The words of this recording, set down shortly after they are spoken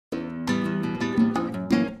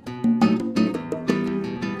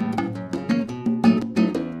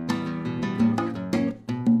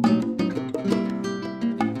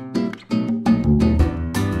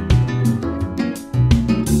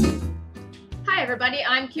Hi everybody,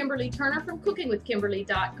 I'm Kimberly Turner from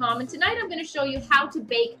cookingwithkimberly.com, and tonight I'm going to show you how to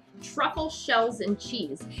bake truffle shells and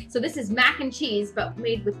cheese. So this is mac and cheese but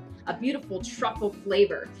made with a beautiful truffle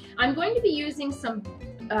flavor. I'm going to be using some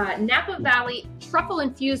Napa Valley truffle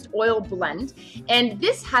infused oil blend, and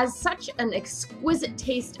this has such an exquisite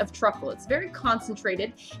taste of truffle. It's very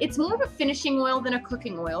concentrated. It's more of a finishing oil than a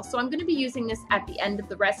cooking oil, so I'm going to be using this at the end of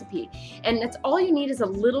the recipe, and that's all you need is a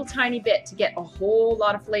little tiny bit to get a whole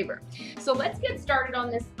lot of flavor. So let's get started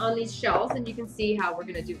on these shells, and you can see how we're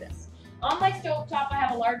going to do this. On my stove top, I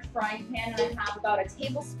have a large frying pan, and I have about a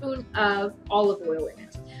tablespoon of olive oil in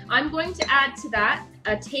it. I'm going to add to that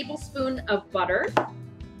a tablespoon of butter.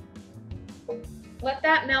 Let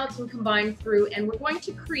that melt and combine through, and we're going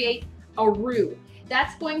to create a roux.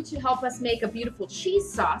 That's going to help us make a beautiful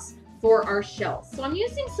cheese sauce for our shells. So I'm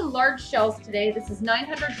using some large shells today. This is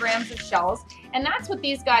 900 grams of shells, and that's what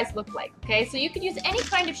these guys look like, okay? So you could use any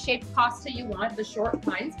kind of shaped pasta you want, the short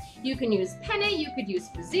kinds. You can use penne, you could use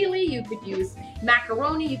fusilli, you could use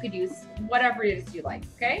macaroni, you could use whatever it is you like,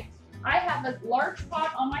 okay? I have a large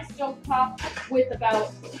pot on my stove top with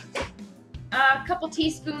about a couple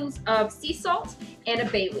teaspoons of sea salt and a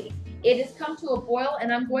bay leaf. It has come to a boil,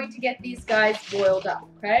 and I'm going to get these guys boiled up,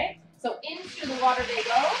 okay? So into the water they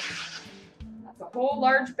go. That's a whole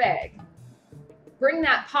large bag. Bring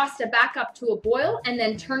that pasta back up to a boil and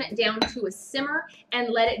then turn it down to a simmer and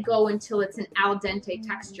let it go until it's an al dente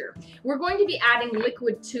texture. We're going to be adding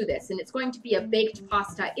liquid to this, and it's going to be a baked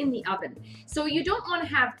pasta in the oven. So you don't want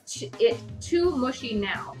to have it too mushy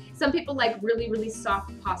now. Some people like really, really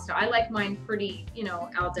soft pasta. I like mine pretty,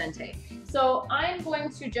 al dente. So I'm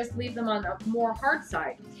going to just leave them on the more hard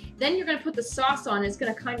side. Then you're going to put the sauce on. It's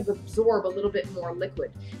going to kind of absorb a little bit more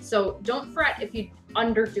liquid. So don't fret if you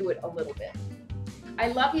underdo it a little bit. I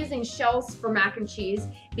love using shells for mac and cheese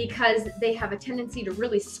because they have a tendency to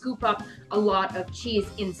really scoop up a lot of cheese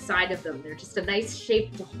inside of them. They're just a nice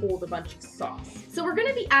shape to hold a bunch of sauce. So we're going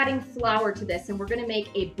to be adding flour to this, and we're going to make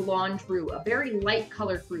a blonde roux, a very light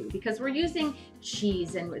colored roux, because we're using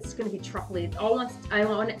cheese and it's going to be truffly. I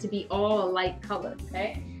want it to be all a light color,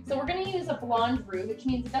 okay? So we're going to use a blonde roux, which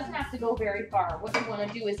means it doesn't have to go very far. What you want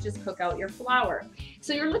to do is just cook out your flour.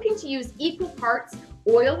 So you're looking to use equal parts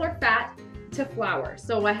oil or fat to flour.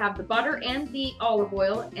 So I have the butter and the olive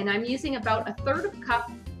oil, and I'm using about a third of a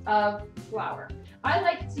cup of flour. I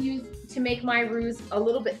like to make my roux a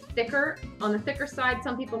little bit thicker, on the thicker side.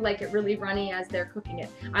 Some people like it really runny as they're cooking it.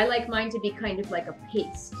 I like mine to be kind of like a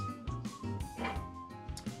paste.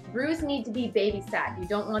 Roux need to be babysat. You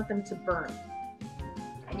don't want them to burn,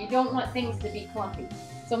 and you don't want things to be clumpy.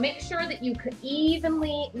 So make sure that you could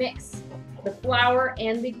evenly mix the flour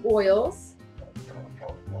and the oils,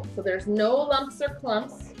 so there's no lumps or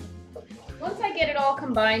clumps. Once I get it all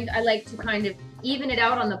combined, I like to kind of even it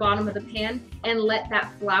out on the bottom of the pan and let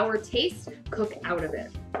that flour taste cook out of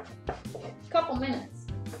it. A couple minutes.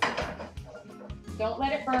 Don't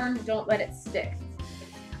let it burn, don't let it stick.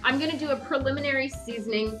 I'm going to do a preliminary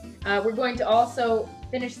seasoning. We're going to also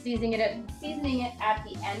finish seasoning it at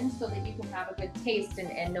the end so that you can have a good taste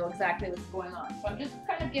and know exactly what's going on. So I'm just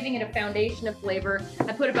kind of giving it a foundation of flavor.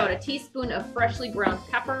 I put about a teaspoon of freshly ground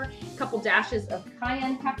pepper, a couple dashes of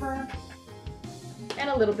cayenne pepper, and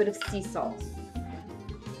a little bit of sea salt.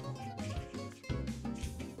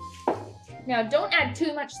 Now, don't add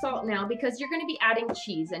too much salt now because you're going to be adding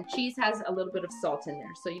cheese, and cheese has a little bit of salt in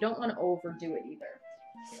there, so you don't want to overdo it either.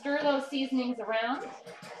 Stir those seasonings around.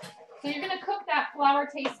 So you're going to cook that flour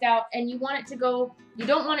taste out, and you don't want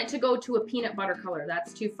it to go to a peanut butter color.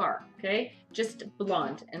 That's too far, okay? Just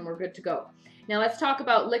blonde, and we're good to go. Now let's talk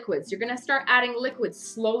about liquids. You're going to start adding liquids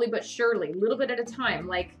slowly but surely, a little bit at a time,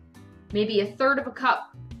 like maybe a third of a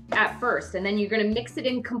cup at first, and then you're going to mix it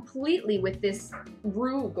in completely with this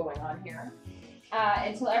roux going on here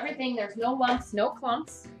until there's no lumps, no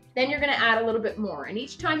clumps. Then you're going to add a little bit more, and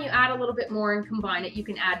each time you add a little bit more and combine it, you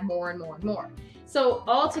can add more and more and more. So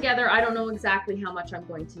all together, I don't know exactly how much I'm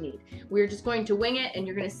going to need. We're just going to wing it, and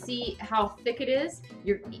you're going to see how thick it is.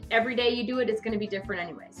 Every day you do it, it's going to be different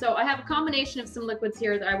anyway. So I have a combination of some liquids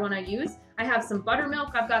here that I want to use. I have some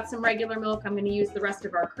buttermilk, I've got some regular milk, I'm going to use the rest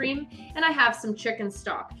of our cream, and I have some chicken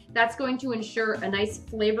stock. That's going to ensure a nice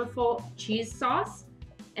flavorful cheese sauce.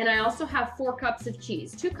 And I also have 4 cups of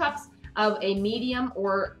cheese, 2 cups of a medium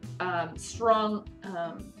or strong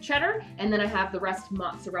cheddar, and then I have the rest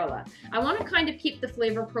mozzarella. I want to kind of keep the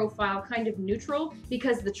flavor profile kind of neutral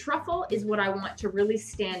because the truffle is what I want to really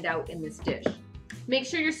stand out in this dish. Make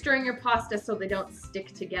sure you're stirring your pasta so they don't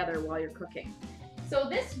stick together while you're cooking. So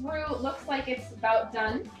this roux looks like it's about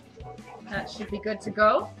done. That should be good to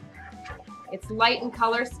go. It's light in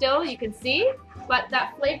color still, you can see, but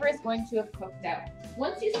that flavor is going to have cooked out.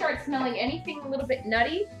 Once you start smelling anything a little bit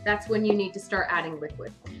nutty, that's when you need to start adding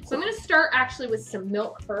liquid. So I'm going to start actually with some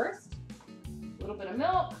milk first. A little bit of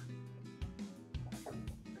milk.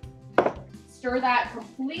 Stir that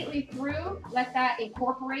completely through. Let that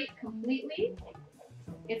incorporate completely.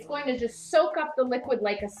 It's going to just soak up the liquid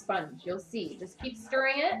like a sponge. You'll see. Just keep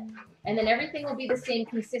stirring it, and then everything will be the same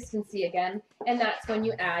consistency again, and that's when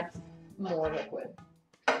you add more liquid.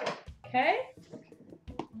 Okay?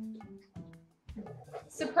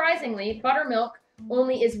 Surprisingly, buttermilk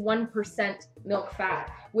only is 1% milk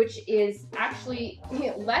fat, which is actually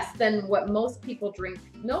less than what most people drink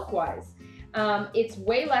milk-wise. It's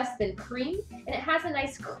way less than cream, and it has a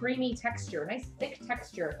nice creamy texture, nice thick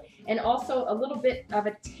texture, and also a little bit of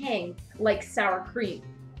a tang like sour cream.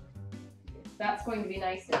 That's going to be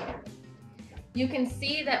nice in here. You can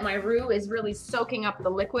see that my roux is really soaking up the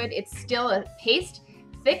liquid. It's still a paste,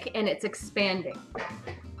 thick, and it's expanding.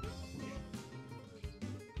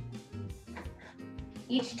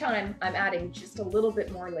 Each time I'm adding just a little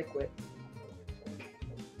bit more liquid.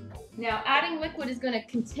 Now adding liquid is going to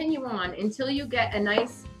continue on until you get a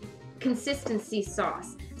nice consistency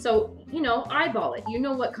sauce. So, you know, eyeball it. You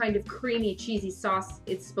know what kind of creamy, cheesy sauce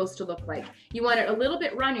it's supposed to look like. You want it a little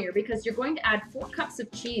bit runnier because you're going to add 4 cups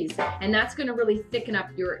of cheese, and that's going to really thicken up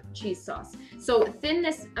your cheese sauce. So thin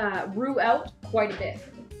this roux out quite a bit.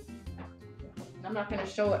 I'm not going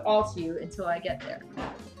to show it all to you until I get there.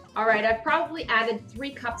 All right, I've probably added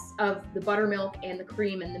 3 cups of the buttermilk and the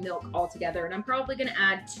cream and the milk all together, and I'm probably going to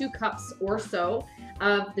add 2 cups or so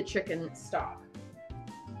of the chicken stock.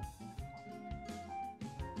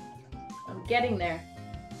 I'm getting there.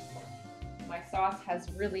 My sauce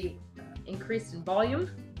has really increased in volume.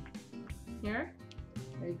 Here,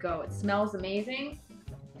 there you go. It smells amazing.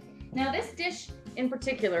 Now this dish in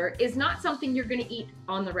particular is not something you're going to eat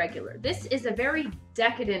on the regular. This is a very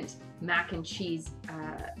decadent mac and cheese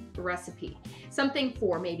recipe. Something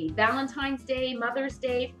for maybe Valentine's Day, Mother's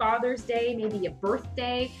Day, Father's Day, maybe a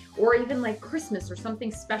birthday, or even like Christmas or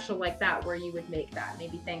something special like that where you would make that.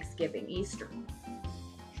 Maybe Thanksgiving, Easter.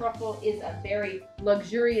 Truffle is a very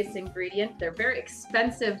luxurious ingredient. They're very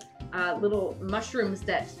expensive little mushrooms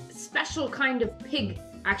that special kind of pig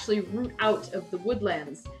actually root out of the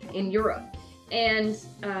woodlands in Europe. And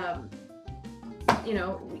you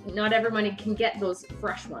know, not everybody can get those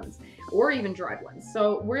fresh ones or even dried ones.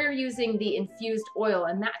 So we're using the infused oil,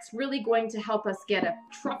 and that's really going to help us get a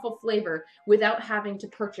truffle flavor without having to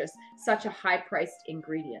purchase such a high-priced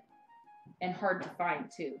ingredient, and hard to find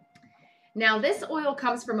too. Now this oil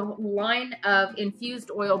comes from a line of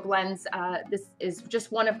infused oil blends. This is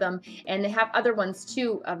just one of them, and they have other ones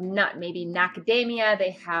too of nut, maybe macadamia.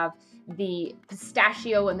 They have the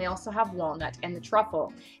pistachio, and they also have walnut and the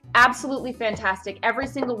truffle. Absolutely fantastic. Every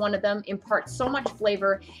single one of them imparts so much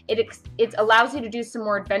flavor. It allows you to do some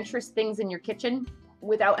more adventurous things in your kitchen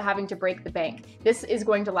without having to break the bank. This is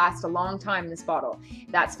going to last a long time, this bottle.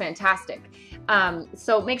 That's fantastic.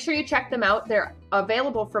 So make sure you check them out. They're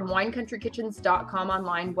available from winecountryKitchens.com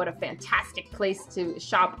online. What a fantastic place to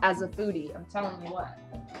shop as a foodie. I'm telling you what.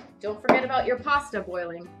 Don't forget about your pasta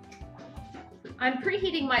boiling. I'm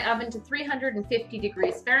preheating my oven to 350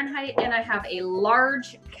 degrees Fahrenheit, and I have a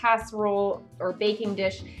large casserole or baking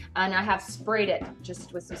dish, and I have sprayed it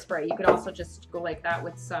just with some spray. You could also just go like that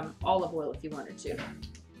with some olive oil if you wanted to.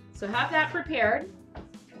 So have that prepared,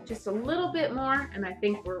 just a little bit more, and I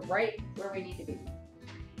think we're right where we need to be.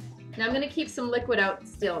 Now I'm going to keep some liquid out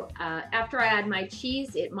still. After I add my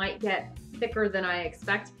cheese, it might get thicker than I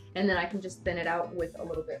expect, and then I can just thin it out with a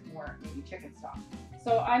little bit more maybe chicken stock.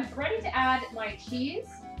 So I'm ready to add my cheese.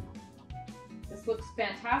 This looks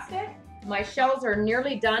fantastic. My shells are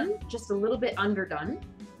nearly done, just a little bit underdone.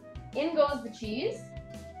 In goes the cheese.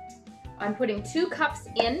 I'm putting 2 cups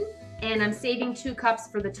in, and I'm saving 2 cups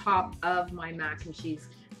for the top of my mac and cheese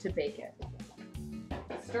to bake it.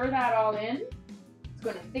 Stir that all in. It's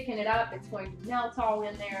going to thicken it up. It's going to melt all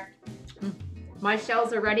in there. My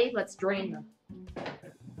shells are ready. Let's drain them.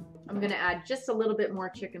 I'm going to add just a little bit more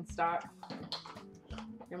chicken stock.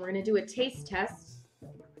 And we're going to do a taste test.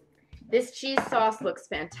 This cheese sauce looks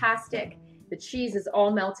fantastic. The cheese is all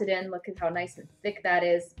melted in. Look at how nice and thick that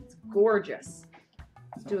is. It's gorgeous.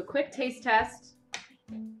 Let's do a quick taste test.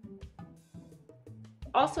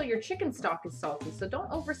 Also, your chicken stock is salty, so don't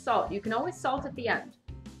over salt. You can always salt at the end.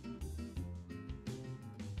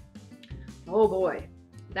 Oh boy,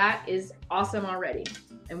 that is awesome already.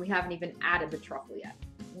 And we haven't even added the truffle yet.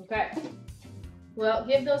 Okay. Well,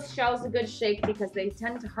 give those shells a good shake because they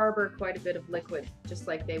tend to harbor quite a bit of liquid, just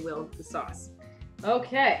like they will the sauce.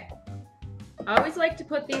 Okay. I always like to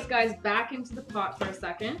put these guys back into the pot for a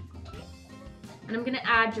second. And I'm gonna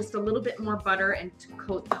add just a little bit more butter and to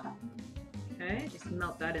coat them. Okay, just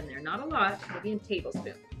melt that in there. Not a lot, maybe a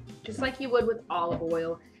tablespoon. Just like you would with olive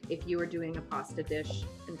oil if you were doing a pasta dish,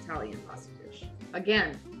 an Italian pasta dish.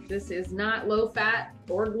 Again, this is not low fat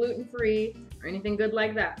or gluten-free or anything good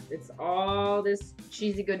like that. It's all this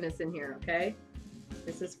cheesy goodness in here, okay?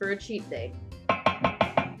 This is for a cheat day.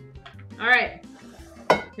 All right,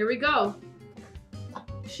 here we go.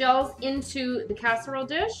 Shells into the casserole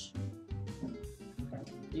dish.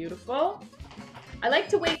 Beautiful. I like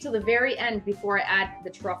to wait till the very end before I add the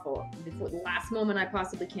truffle, before the last moment I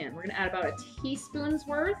possibly can. We're gonna add about a teaspoon's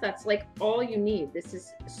worth. That's like all you need. This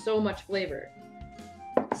is so much flavor.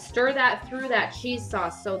 Stir that through that cheese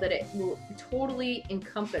sauce so that it will totally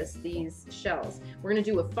encompass these shells. We're gonna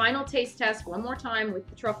do a final taste test one more time with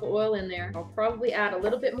the truffle oil in there. I'll probably add a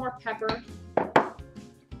little bit more pepper.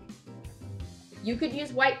 You could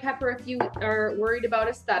use white pepper if you are worried about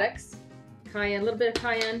aesthetics. Cayenne, a little bit of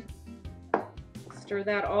cayenne. Stir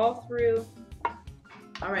that all through.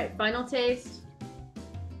 All right, final taste.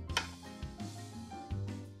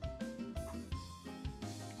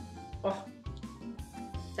 Oh,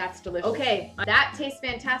 that's delicious. Okay, that tastes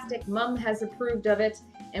fantastic. Mom has approved of it,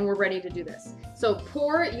 and we're ready to do this. So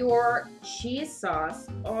pour your cheese sauce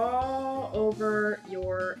all over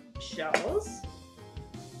your shells.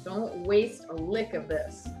 Don't waste a lick of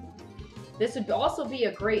this. This would also be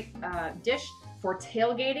a great dish for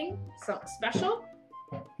tailgating, something special,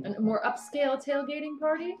 a more upscale tailgating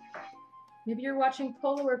party. Maybe you're watching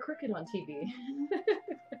polo or cricket on TV.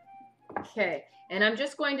 Okay, and I'm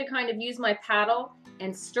just going to kind of use my paddle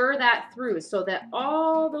and stir that through so that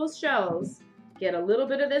all those shells get a little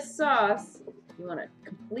bit of this sauce. You want to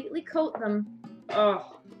completely coat them.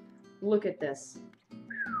 Oh, look at this.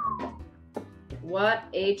 What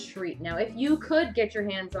a treat. Now, if you could get your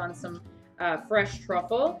hands on some fresh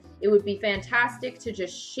truffle, it would be fantastic to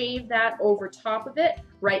just shave that over top of it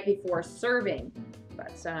right before serving.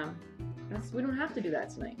 But we don't have to do that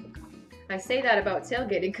tonight. I say that about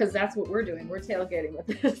tailgating because that's what we're doing. We're tailgating with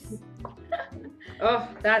this. Oh,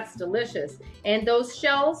 that's delicious. And those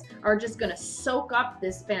shells are just gonna soak up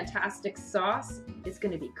this fantastic sauce. It's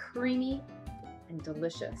gonna be creamy and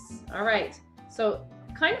delicious. All right, so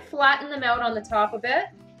kind of flatten them out on the top a bit.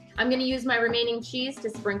 I'm going to use my remaining cheese to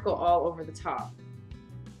sprinkle all over the top.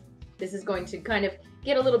 This is going to kind of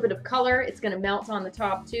get a little bit of color. It's going to melt on the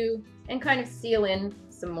top too and kind of seal in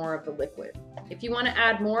some more of the liquid. If you want to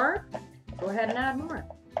add more, go ahead and add more.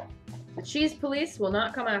 The cheese police will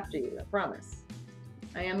not come after you, I promise.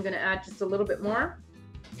 I am going to add just a little bit more.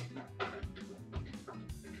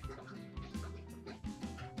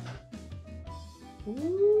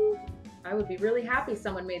 Ooh. I would be really happy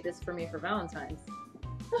someone made this for me for Valentine's.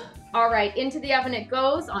 All right, into the oven it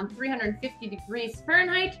goes on 350 degrees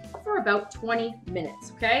Fahrenheit for about 20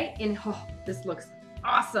 minutes, okay? And oh, this looks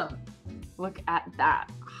awesome. Look at that.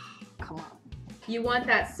 Oh, come on. You want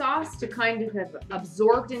that sauce to kind of have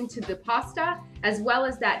absorbed into the pasta, as well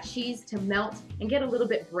as that cheese to melt and get a little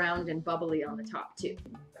bit browned and bubbly on the top too.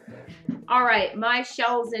 All right, my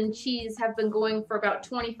shells and cheese have been going for about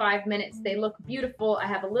 25 minutes. They look beautiful. I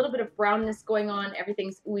have a little bit of brownness going on.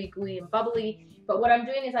 Everything's ooey gooey and bubbly. But what I'm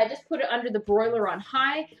doing is I just put it under the broiler on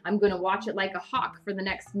high. I'm going to watch it like a hawk for the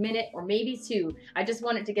next minute or maybe two. I just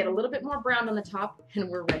want it to get a little bit more browned on the top and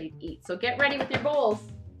we're ready to eat. So get ready with your bowls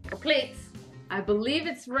or plates. I believe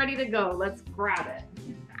it's ready to go. Let's grab it.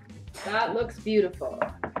 That looks beautiful.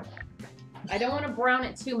 I don't want to brown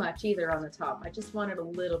it too much either on the top. I just want it a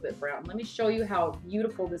little bit brown. Let me show you how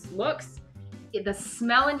beautiful this looks. The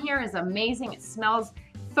smell in here is amazing. It smells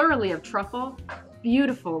thoroughly of truffle.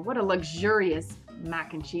 Beautiful. What a luxurious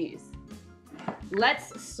mac and cheese.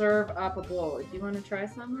 Let's serve up a bowl. Do you want to try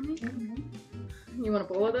some, honey? Mm-hmm. You want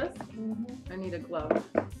a bowl of this? Mm-hmm. I need a glove.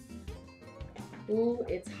 Ooh,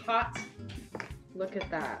 it's hot. Look at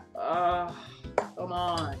that. Oh, come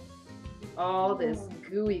on. All this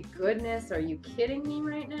gooey goodness. Are you kidding me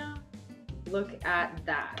right now? Look at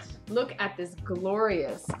that. Look at this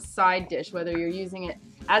glorious side dish, whether you're using it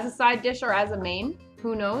as a side dish or as a main.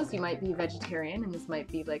 Who knows? You might be vegetarian and this might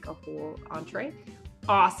be like a whole entree.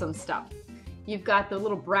 Awesome stuff. You've got the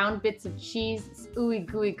little brown bits of cheese, this ooey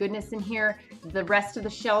gooey goodness in here. The rest of the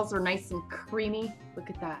shells are nice and creamy. Look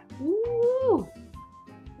at that. Ooh.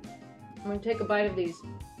 I'm gonna take a bite of these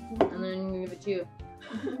and then give it to you.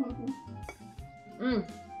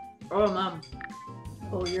 Oh, Mom.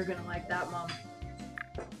 Oh, you're gonna like that, Mom.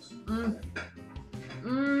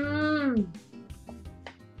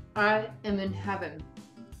 I am in heaven.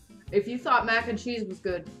 If you thought mac and cheese was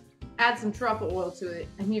good, add some truffle oil to it,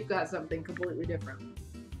 and you've got something completely different.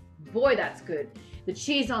 Boy, that's good. The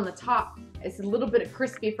cheese on the top is a little bit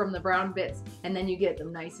crispy from the brown bits, and then you get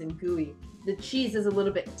them nice and gooey. The cheese is a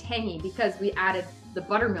little bit tangy because we added the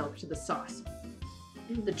buttermilk to the sauce.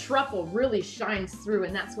 The truffle really shines through,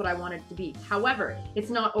 and that's what I want it to be. However, it's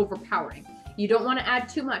not overpowering. You don't want to add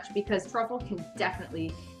too much because truffle can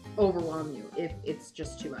definitely overwhelm you if it's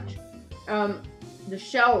just too much. The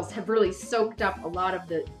shells have really soaked up a lot of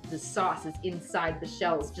the sauces inside the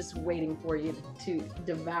shells, just waiting for you to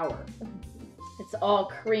devour. It's all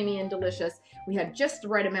creamy and delicious. We had just the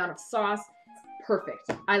right amount of sauce.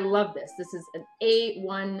 Perfect. I love this. This is an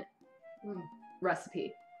A1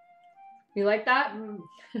 recipe. You like that?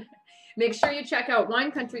 Make sure you check out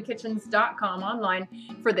winecountrykitchens.com online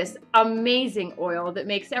for this amazing oil that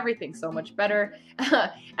makes everything so much better,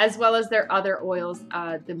 as well as their other oils,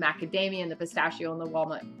 the macadamia and the pistachio and the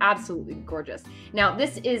walnut. Absolutely gorgeous. Now,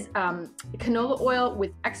 this is canola oil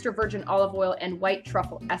with extra virgin olive oil and white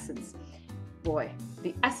truffle essence. Boy,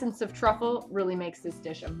 the essence of truffle really makes this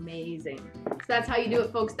dish amazing. So that's how you do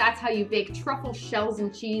it, folks. That's how you bake truffle shells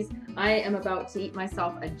and cheese. I am about to eat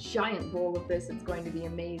myself a giant bowl of this. It's going to be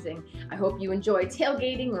amazing. I hope you enjoy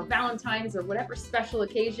tailgating or Valentine's or whatever special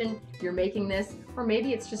occasion you're making this, or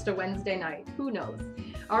maybe it's just a Wednesday night. Who knows?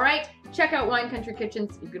 All right, check out Wine Country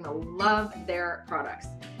Kitchens. You're gonna love their products.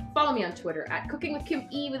 Follow me on Twitter at Cooking with Kim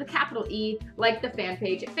E with a capital E. Like the fan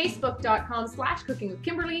page at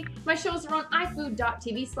facebook.com/cookingwithkimberly. My shows are on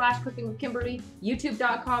ifood.tv/cookingwithkimberly,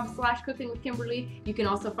 youtube.com/cookingwithkimberly. You can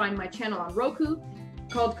also find my channel on Roku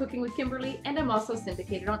called Cooking with Kimberly, and I'm also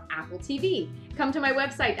syndicated on Apple TV. Come to my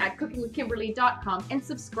website at cookingwithkimberly.com and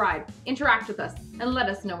subscribe. Interact with us and let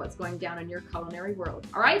us know what's going down in your culinary world.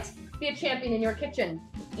 All right? Be a champion in your kitchen.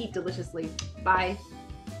 Eat deliciously. Bye.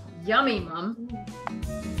 Yummy, Mom.